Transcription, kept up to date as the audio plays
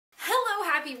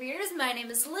happy readers. My name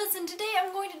is Liz, and today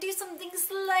I'm going to do something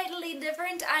slightly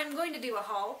different. I'm going to do a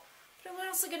haul, but I'm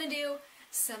also going to do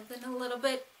something a little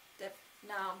bit different.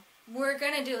 No, we're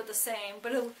going to do it the same,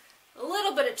 but a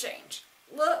little bit of change.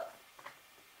 Let's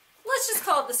just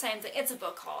call it the same thing. It's a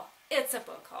book haul. It's a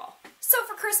book haul. So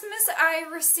for Christmas, I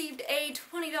received a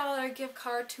 $20 gift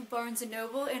card to Barnes &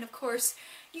 Noble, and of course,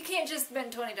 you can't just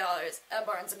spend $20 at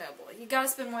Barnes & Noble. You gotta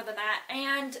spend more than that.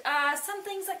 And some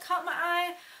things that caught my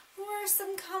eye were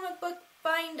some comic book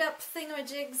bind-up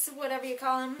thingamajigs, whatever you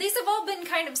call them. These have all been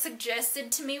kind of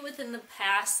suggested to me within the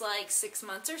past, like, 6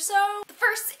 months or so. The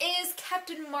first is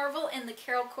Captain Marvel and the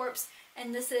Carol Corps,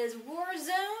 and this is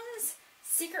Warzone's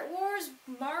Secret Wars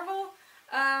Marvel.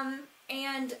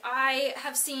 And I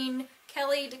have seen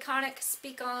Kelly DeConnick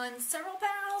speak on several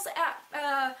panels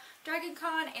at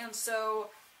DragonCon, and so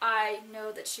I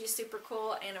know that she's super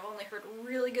cool, and I've only heard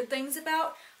really good things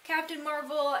about Captain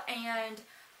Marvel and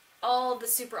all the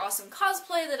super awesome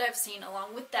cosplay that I've seen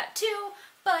along with that too,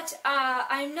 but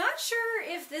I'm not sure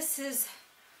if this is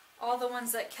all the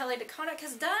ones that Kelly DeConnick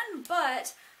has done,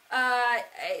 but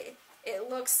it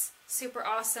looks super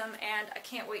awesome, and I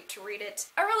can't wait to read it.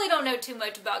 I really don't know too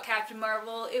much about Captain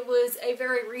Marvel. It was a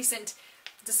very recent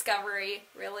discovery,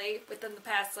 really, within the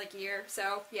past, like, year,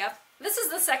 so, yeah. This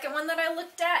is the second one that I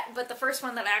looked at, but the first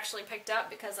one that I actually picked up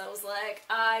because I was like,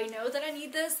 I know that I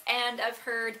need this, and I've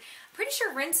heard, I'm pretty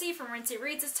sure Rincey from Rincey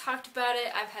Reads has talked about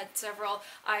it. I've had several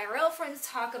IRL friends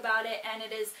talk about it, and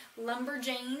it is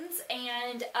Lumberjanes,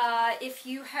 and if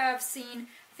you have seen,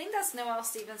 I think that's Noelle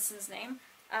Stevenson's name,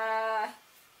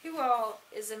 who all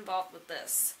is involved with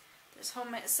this? There's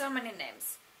so many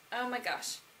names. Oh my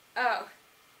gosh. Oh.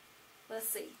 Let's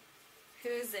see.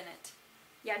 Who's in it?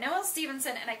 Yeah, Noelle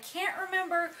Stevenson, and I can't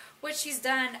remember what she's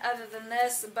done other than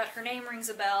this, but her name rings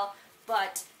a bell,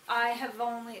 but I have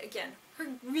only, again,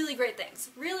 heard really great things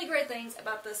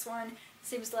about this one.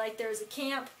 Seems like there's a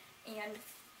camp and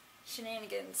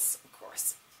shenanigans, of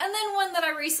course. And then one that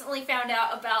I recently found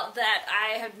out about that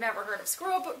I had never heard of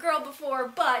Squirrel Girl before,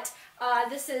 but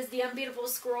this is the Unbeatable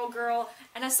Squirrel Girl,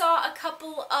 and I saw a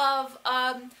couple of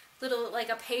little, like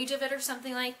a page of it or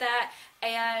something like that,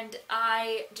 and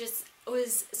I just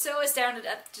was so astounded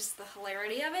at just the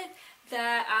hilarity of it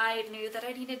that I knew that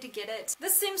I needed to get it.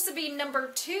 This seems to be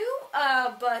number 2,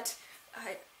 but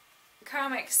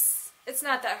comics, it's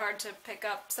not that hard to pick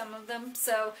up some of them,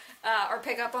 so, or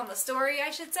pick up on the story, I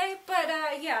should say, but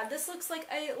yeah, this looks like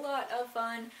a lot of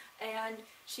fun, and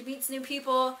she meets new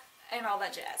people, and all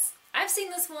that jazz. I've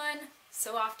seen this one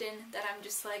so often that I'm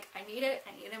just like, I need it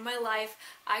in my life.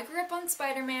 I grew up on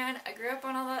Spider-Man, I grew up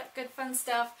on all that good fun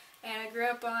stuff, and I grew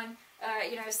up on,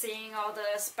 you know, seeing all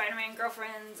the Spider-Man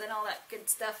girlfriends and all that good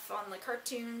stuff on the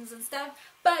cartoons and stuff,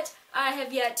 but I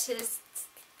have yet to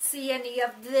see any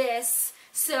of this,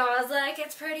 so I was like,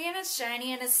 it's pretty and it's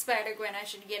shiny and it's Spider-Gwen, I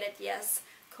should get it, yes.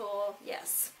 Cool,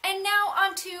 yes. And now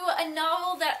onto a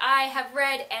novel that I have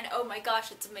read, and oh my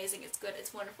gosh, it's amazing, it's good,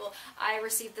 it's wonderful. I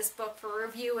received this book for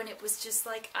review, and it was just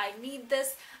like, I need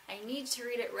this, I need to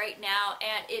read it right now,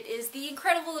 and it is The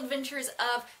Incredible Adventures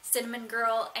of Cinnamon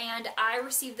Girl, and I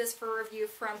received this for review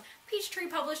from Peachtree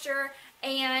Publisher,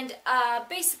 and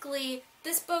basically,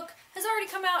 this book has already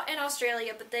come out in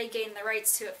Australia, but they gained the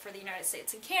rights to it for the United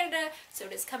States and Canada, so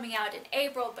it is coming out in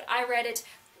April, but I read it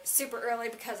super early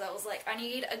because I was like, I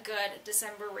need a good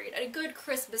December read, a good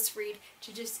Christmas read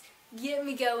to just get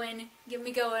me going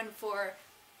for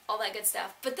all that good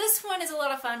stuff. But this one is a lot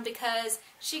of fun because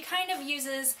she kind of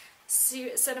uses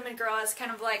Cinnamon Girl as kind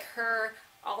of like her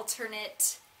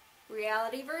alternate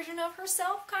reality version of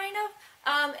herself, kind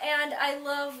of. And I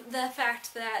love the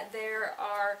fact that there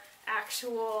are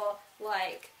actual,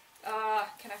 like,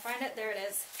 can I find it? There it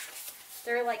is.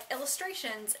 There are like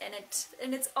illustrations in it,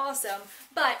 and it's awesome.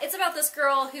 But it's about this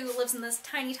girl who lives in this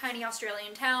tiny, tiny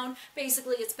Australian town.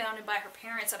 Basically, it's founded by her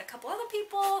parents and a couple other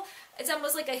people. It's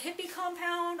almost like a hippie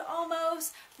compound,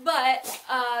 almost. But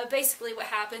basically what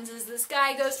happens is this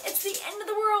guy goes, it's the end of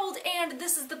the world, and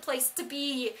this is the place to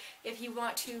be if you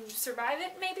want to survive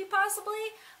it, maybe,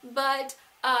 possibly. But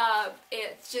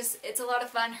it's a lot of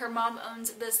fun. Her mom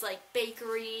owns this, like,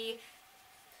 bakery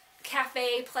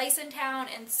cafe place in town,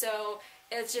 and so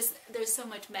it's just, there's so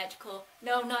much magical,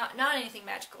 no, not anything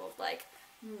magical, like,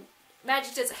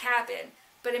 magic doesn't happen,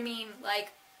 but I mean,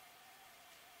 like,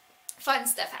 fun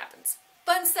stuff happens.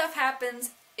 Fun stuff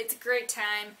happens, it's a great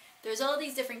time, there's all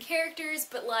these different characters,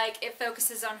 but like, it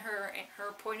focuses on her and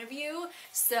her point of view,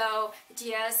 so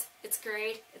yes, it's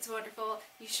great, it's wonderful,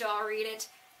 you should all read it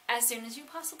as soon as you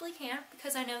possibly can,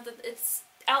 because I know that it's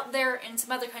out there in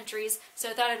some other countries, so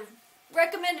I thought I'd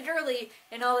recommend it early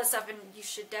and all that stuff, and you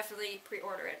should definitely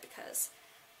pre-order it because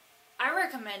I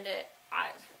recommend it.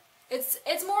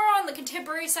 It's more on the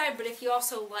contemporary side, but if you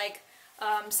also like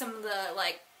some of the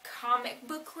like comic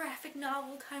book graphic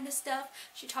novel kind of stuff,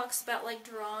 she talks about like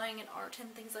drawing and art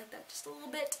and things like that just a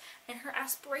little bit, and her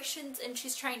aspirations, and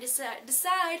she's trying to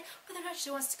decide whether or not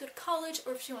she wants to go to college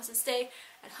or if she wants to stay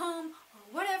at home or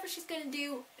whatever she's gonna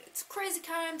do. It's crazy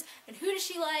times, and who does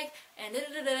she like, and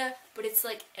da-da-da-da-da, but it's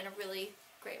like in a really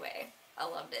great way. I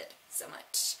loved it so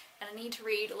much. And I need to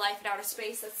read Life in Outer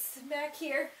Space. That's back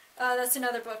here. That's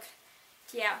another book.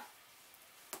 Yeah.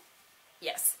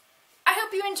 Yes. I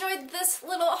hope you enjoyed this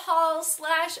little haul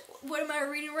slash what am I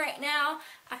reading right now.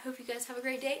 I hope you guys have a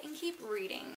great day and keep reading.